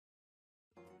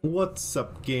What's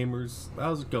up, gamers?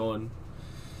 How's it going?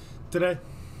 Today?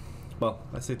 Well,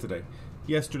 I say today.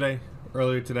 Yesterday,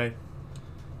 earlier today.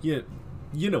 You,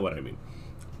 you know what I mean.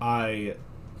 I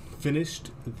finished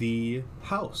the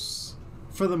house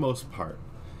for the most part.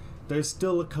 There's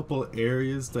still a couple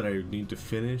areas that I need to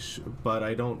finish, but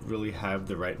I don't really have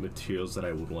the right materials that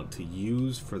I would want to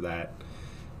use for that.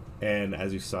 And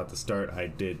as you saw at the start, I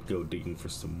did go digging for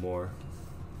some more.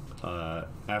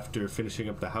 After finishing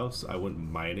up the house, I went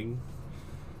mining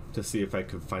to see if I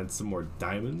could find some more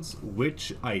diamonds,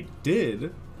 which I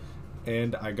did,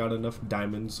 and I got enough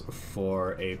diamonds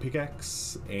for a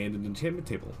pickaxe and an enchantment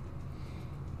table.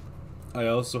 I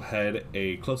also had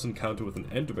a close encounter with an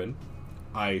enderman.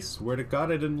 I swear to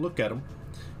God I didn't look at him,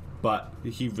 but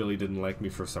he really didn't like me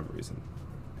for some reason.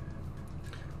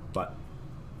 But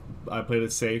I played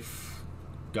it safe,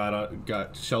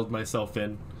 got shelled myself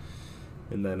in,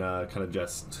 and then kind of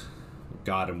just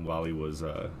got him while he was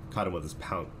caught him with his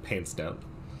pants down.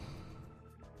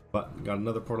 But got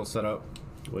another portal set up,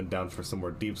 went down for some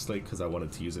more deep slate because I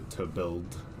wanted to use it to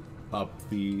build up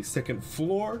the second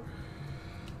floor,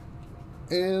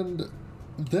 and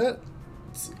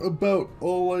that's about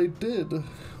all I did.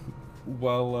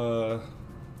 While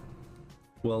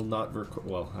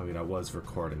I mean, I was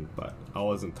recording, but I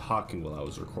wasn't talking while I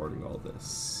was recording all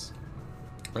this.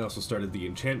 I also started the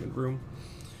enchantment room,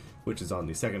 which is on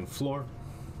the second floor.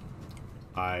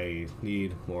 I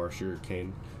need more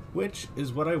sugarcane, which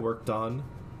is what I worked on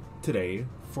today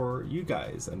for you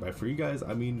guys. And by for you guys,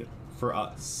 I mean for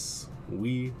us.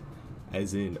 We,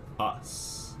 as in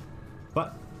us.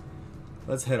 But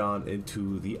let's head on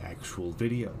into the actual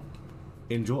video.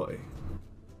 Enjoy.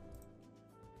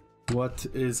 What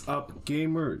is up,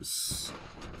 gamers?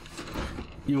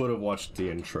 You would have watched the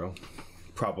intro,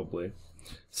 probably.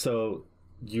 So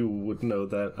you would know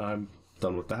that I'm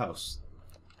done with the house.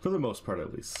 For the most part,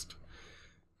 at least.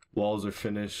 Walls are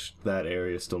finished. That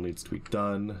area still needs to be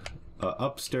done.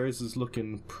 Upstairs is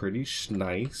looking pretty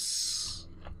nice.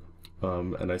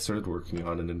 And I started working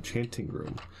on an enchanting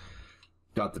room.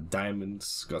 Got the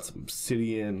diamonds, got some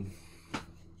obsidian,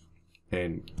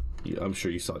 and I'm sure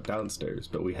you saw it downstairs,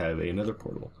 but we have another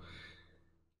portal.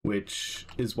 Which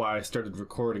is why I started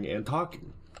recording and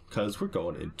talking, because we're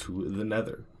going into the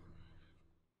nether.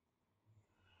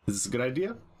 Is this a good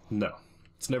idea? No.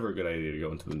 It's never a good idea to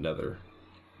go into the nether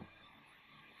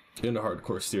in a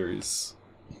hardcore series.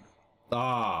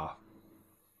 Ah.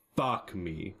 Fuck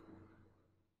me.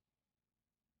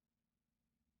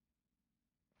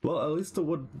 Well, at least the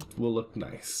wood will look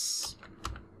nice.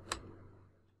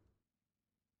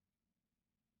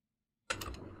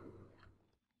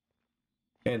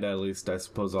 And at least I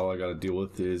suppose all I gotta deal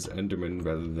with is Enderman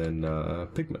rather than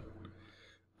Pigment.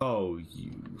 Oh,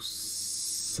 you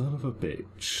son of a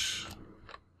bitch.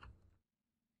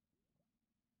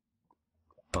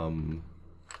 I don't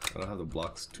have the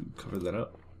blocks to cover that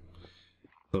up.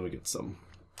 Let me get some.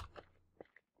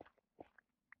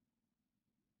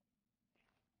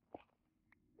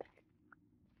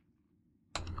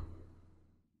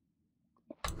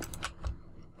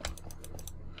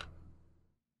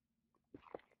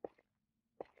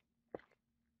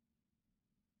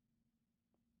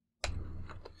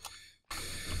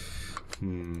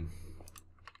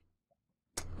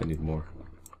 I need more.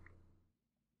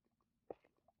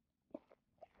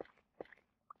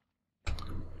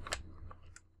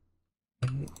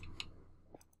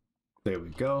 There we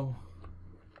go.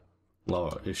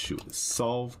 Lava issue is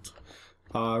solved.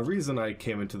 Reason I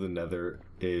came into the nether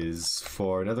is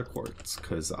for nether quartz,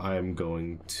 because I'm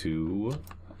going to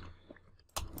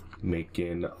make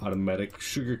an automatic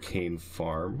sugarcane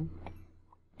farm,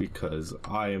 because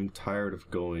I am tired of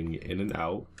going in and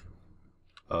out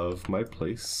of my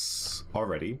place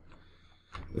already.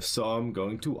 So I'm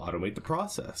going to automate the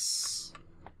process.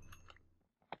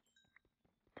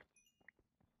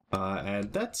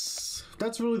 And that's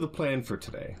really the plan for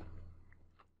today.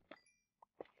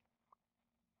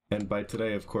 And by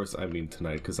today, of course, I mean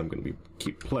tonight, because I'm going to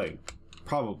keep playing,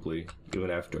 probably even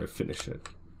after I finish it.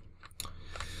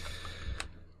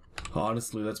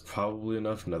 Honestly, that's probably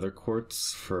enough nether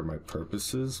quartz for my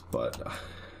purposes, but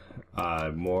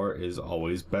more is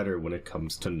always better when it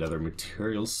comes to nether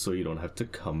materials, so you don't have to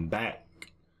come back.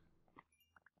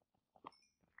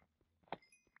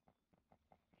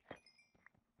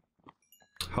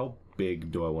 How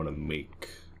big do I want to make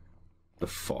the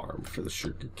farm for the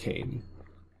sugar cane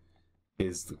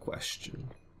is the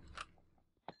question.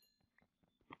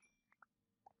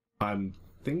 I'm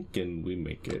thinking we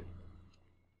make it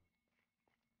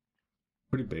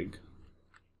pretty big.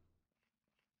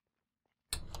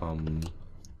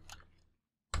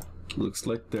 Looks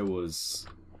like there was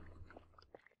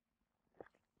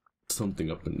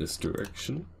something up in this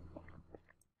direction.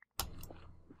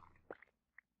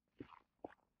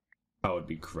 That would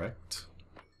be correct.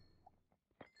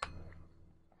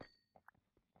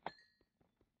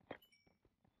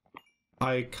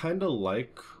 I kind of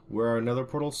like where our nether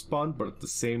portal spawned, but at the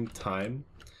same time,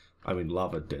 I mean,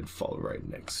 lava did fall right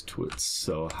next to it,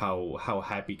 so how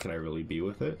happy can I really be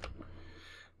with it?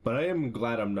 But I am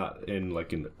glad I'm not in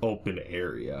like an open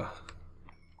area,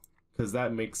 because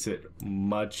that makes it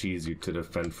much easier to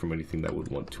defend from anything that would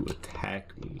want to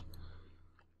attack me.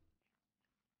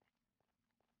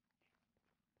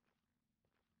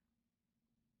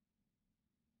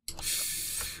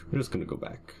 We're just gonna go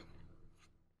back.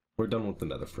 We're done with the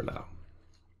nether for now,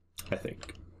 I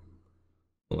think.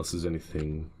 Unless there's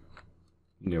anything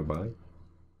nearby.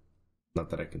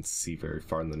 Not that I can see very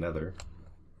far in the nether.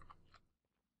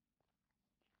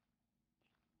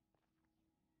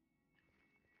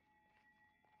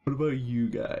 What about you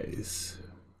guys?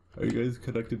 Are you guys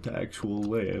connected to actual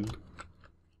land?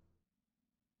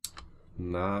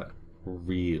 Not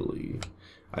really.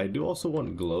 I do also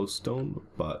want glowstone,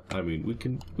 but I mean we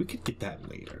could get that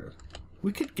later.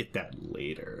 We could get that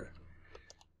later.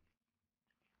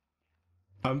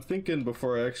 I'm thinking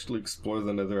before I actually explore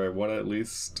the nether, I want at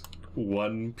least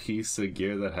one piece of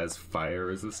gear that has fire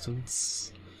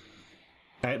resistance.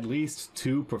 At least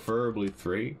 2, preferably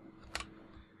 3.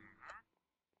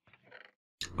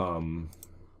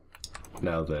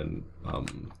 Now then,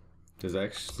 there's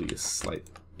actually a slight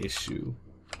issue.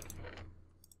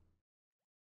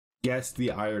 Yes, the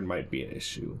iron might be an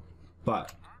issue,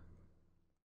 but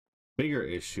bigger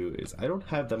issue is I don't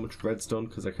have that much redstone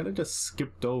because I kind of just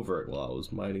skipped over it while I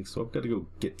was mining, so I've got to go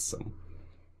get some.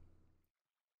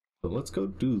 So let's go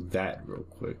do that real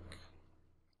quick.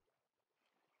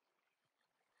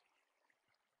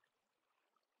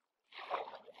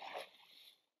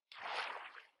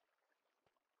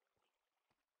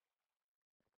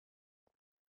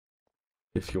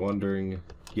 If you're wondering,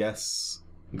 yes,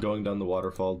 going down the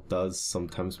waterfall does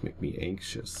sometimes make me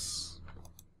anxious.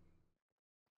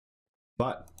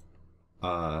 But,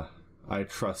 I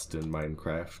trust in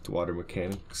Minecraft water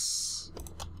mechanics.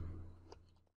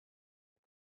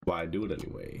 Why do it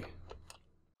anyway?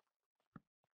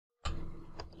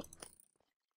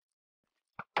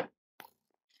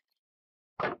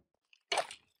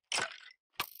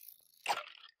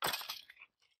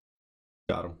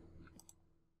 Got him.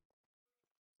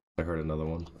 I heard another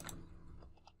one.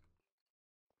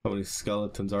 How many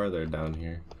skeletons are there down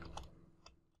here?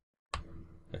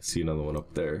 I see another one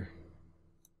up there.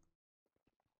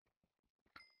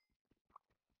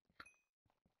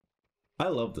 I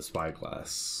love the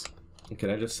spyglass. Can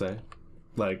I just say?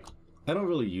 Like, I don't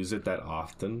really use it that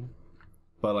often,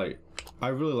 but like, I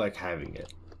really like having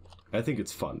it. I think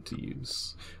it's fun to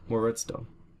use. More redstone.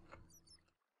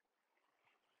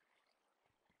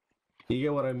 You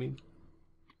get what I mean?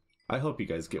 I hope you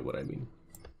guys get what I mean.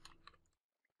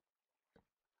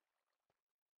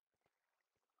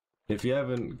 If you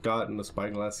haven't gotten a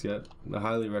spyglass yet, I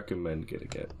highly recommend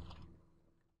getting it.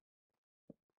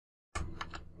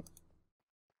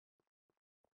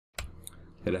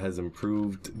 It has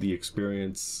improved the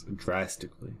experience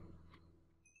drastically.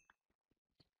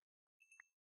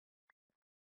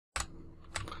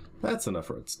 That's enough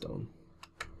redstone.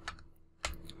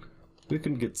 We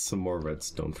can get some more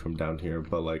redstone from down here,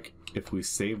 but like, if we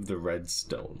save the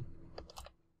redstone,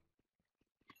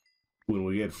 when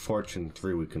we get Fortune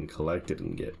 3, we can collect it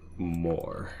and get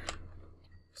more.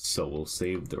 So we'll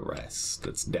save the rest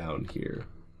that's down here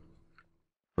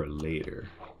for later.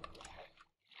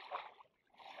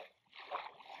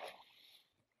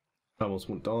 I almost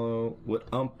went down with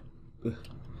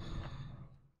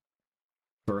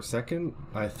for a second,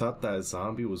 I thought that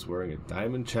zombie was wearing a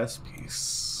diamond chest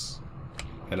piece,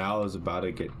 and I was about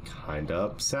to get kinda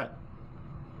upset.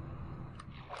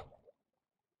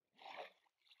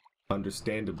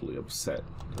 Understandably upset,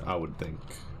 I would think.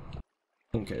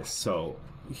 Okay, so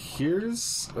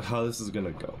here's how this is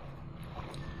gonna go.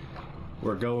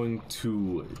 We're going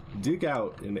to dig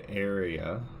out an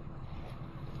area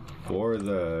for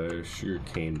the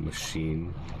sugarcane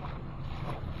machine.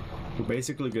 We're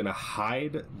basically gonna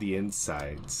hide the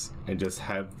insides and just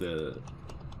have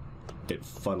it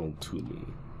funneled to me,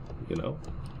 you know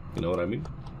what I mean?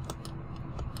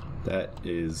 That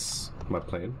is my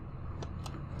plan,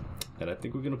 and I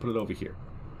think we're gonna put it over here.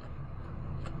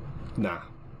 Nah,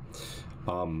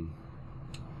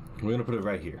 we're gonna put it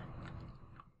right here.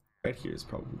 Right here is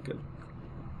probably good.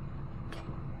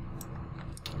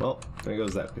 Well, there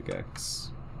goes that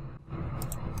pickaxe.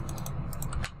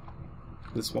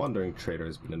 This wandering trader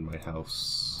has been in my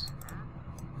house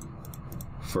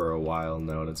for a while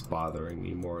now, and it's bothering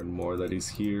me more and more that he's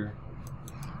here.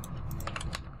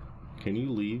 Can you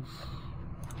leave?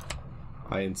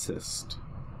 I insist.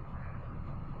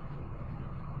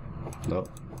 Nope.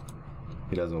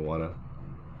 He doesn't wanna.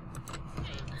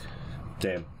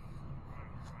 Damn.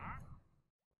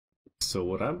 So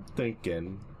what I'm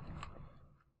thinking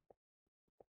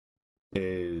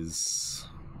is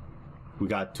we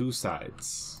got two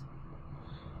sides.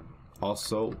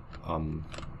 Also,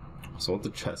 so with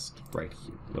the chest right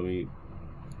here. Let me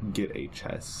get a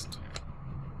chest.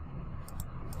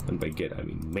 And by get, I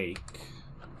mean make.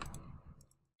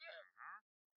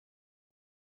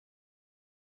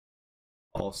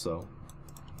 Also,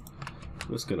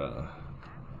 I'm just gonna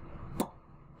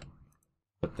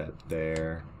put that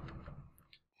there.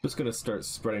 Just gonna start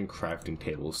spreading crafting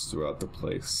tables throughout the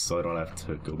place so I don't have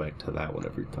to go back to that one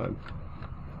every time.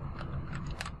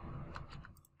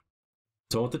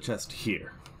 So I want the chest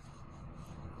here,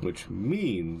 which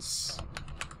means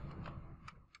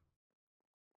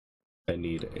I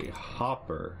need a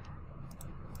hopper.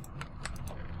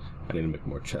 I need to make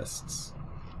more chests.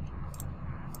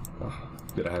 Oh,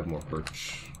 did I have more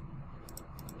birch?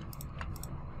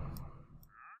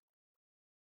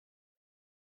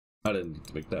 I didn't need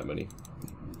to make that many.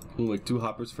 We'll make 2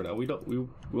 hoppers for now. We'll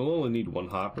only need 1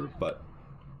 hopper, but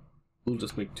we'll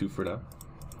just make 2 for now.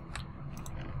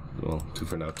 Well, 2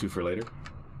 for now, 2 for later.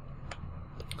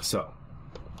 So,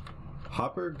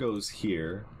 hopper goes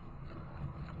here.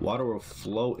 Water will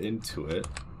flow into it.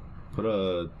 Put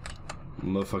a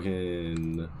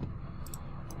motherfucking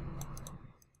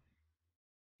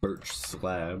birch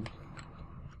slab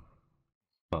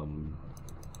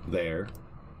there.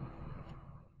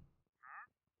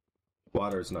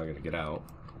 Water is not gonna get out.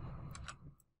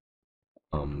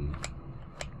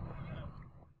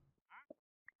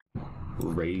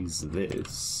 Raise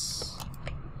this.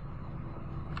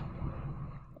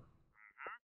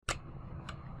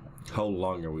 How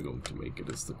long are we going to make it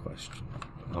is the question.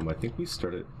 I think we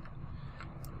started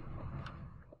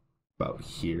about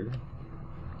here.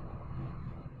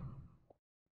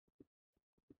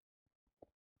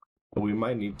 We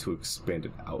might need to expand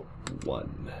it out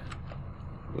 1,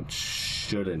 which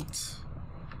shouldn't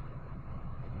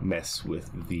mess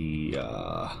with the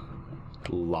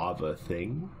lava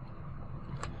thing.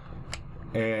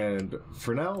 And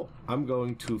for now, I'm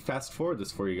going to fast forward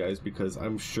this for you guys because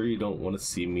I'm sure you don't want to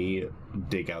see me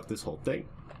dig out this whole thing.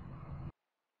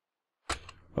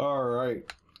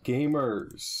 Alright,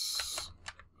 gamers.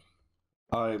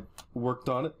 I've worked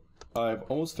on it. I've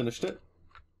almost finished it.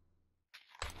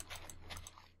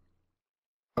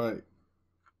 I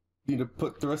need to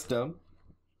put the rest down.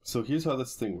 So here's how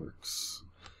this thing works.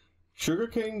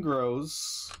 Sugarcane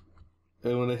grows,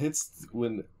 and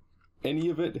when any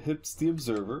of it hits the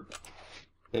observer,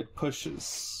 it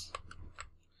pushes.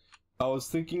 I was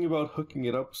thinking about hooking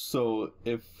it up so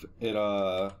if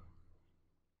either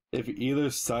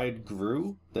side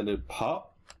grew, then it'd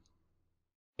pop.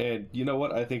 And you know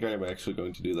what? I think I am actually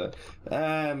going to do that.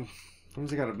 I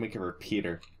just gotta make a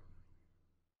repeater.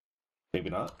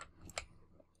 Maybe not.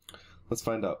 Let's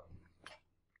find out.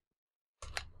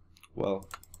 Well,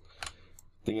 I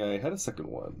think I had a second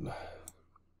one.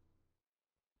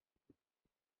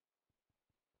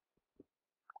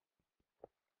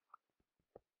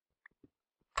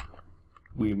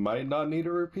 We might not need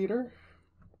a repeater.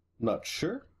 Not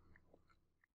sure.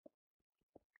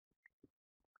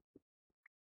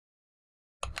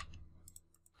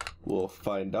 We'll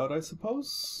find out, I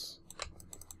suppose.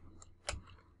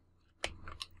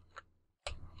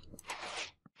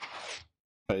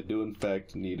 I do in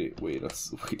fact need it. Wait a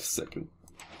second.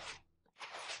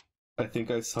 I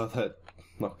think I saw that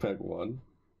knockback 1.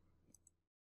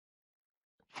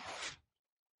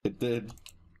 It did.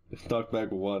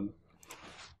 Knockback 1.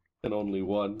 And only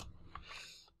 1.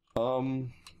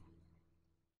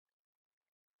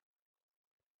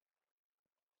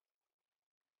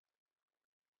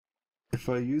 If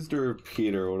I used a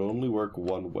repeater, it would only work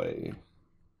one way.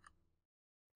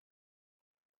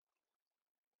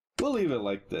 We'll leave it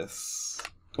like this.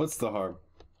 What's the harm?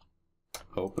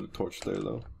 I'll put a torch there,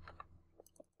 though.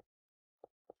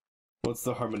 What's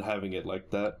the harm in having it like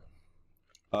that?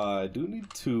 I do need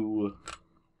to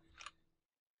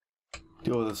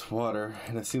deal with this water,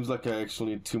 and it seems like I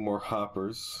actually need 2 more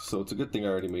hoppers, so it's a good thing I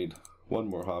already made 1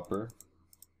 more hopper.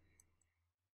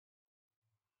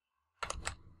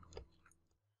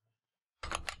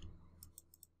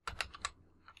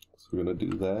 So we're gonna do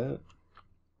that,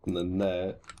 and then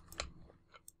that.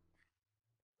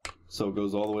 So it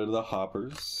goes all the way to the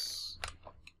hoppers.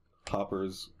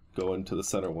 Hoppers go into the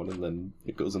center one, and then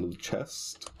it goes into the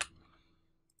chest.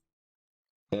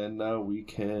 And now we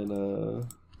can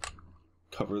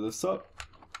cover this up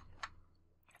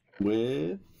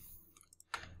with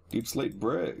deep slate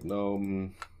brick, no,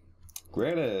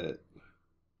 granite,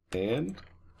 and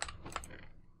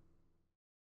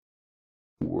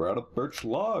we're out of birch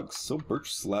logs, so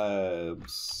birch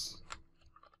slabs.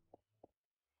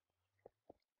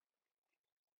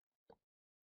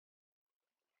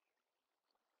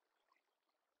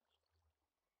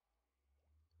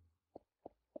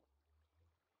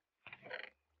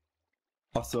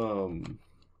 Awesome.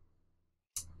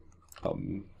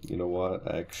 You know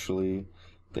what? Actually,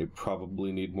 they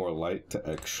probably need more light to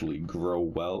actually grow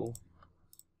well.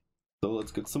 So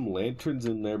let's get some lanterns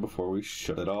in there before we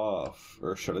shut it off.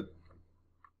 Or shut it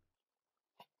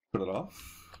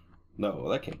off? No,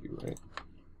 that can't be right.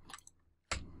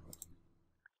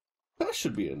 That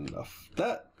should be enough.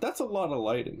 That's a lot of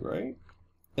lighting, right?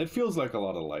 It feels like a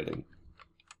lot of lighting.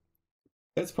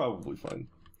 It's probably fine.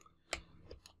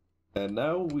 And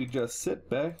now we just sit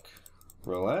back,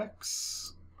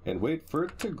 relax, and wait for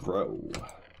it to grow.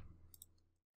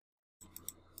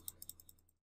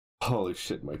 Holy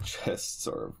shit, my chests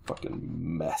are a fucking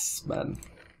mess, man.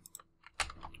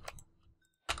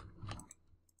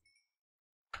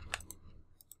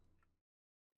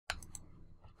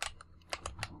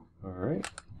 Alright.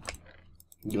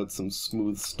 Got some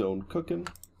smooth stone cooking,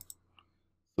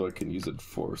 so I can use it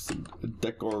for some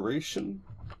decoration.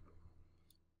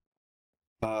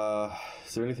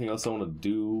 Is there anything else I want to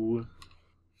do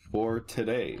for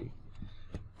today?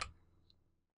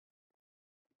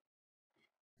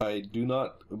 I do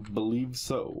not believe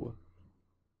so.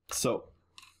 So,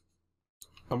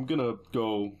 I'm gonna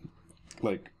go,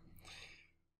 like,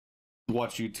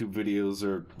 watch YouTube videos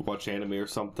or watch anime or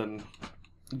something.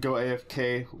 Go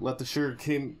AFK, let the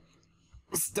sugarcane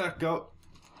stack up.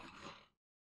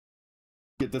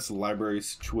 Get this library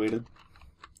situated.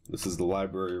 This is the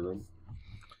library room.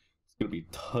 There's gonna be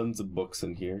tons of books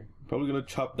in here. Probably gonna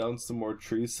chop down some more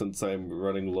trees since I'm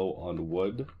running low on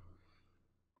wood.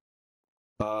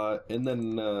 And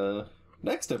then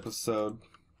next episode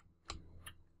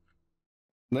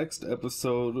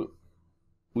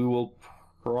we will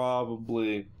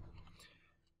probably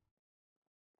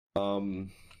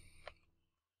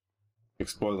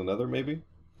explore the Nether, maybe,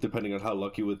 depending on how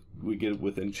lucky we get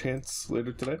with enchants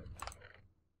later today.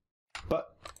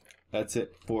 But that's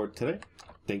it for today.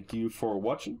 Thank you for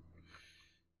watching,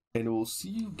 and we'll see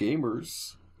you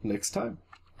gamers next time.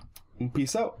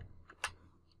 Peace out.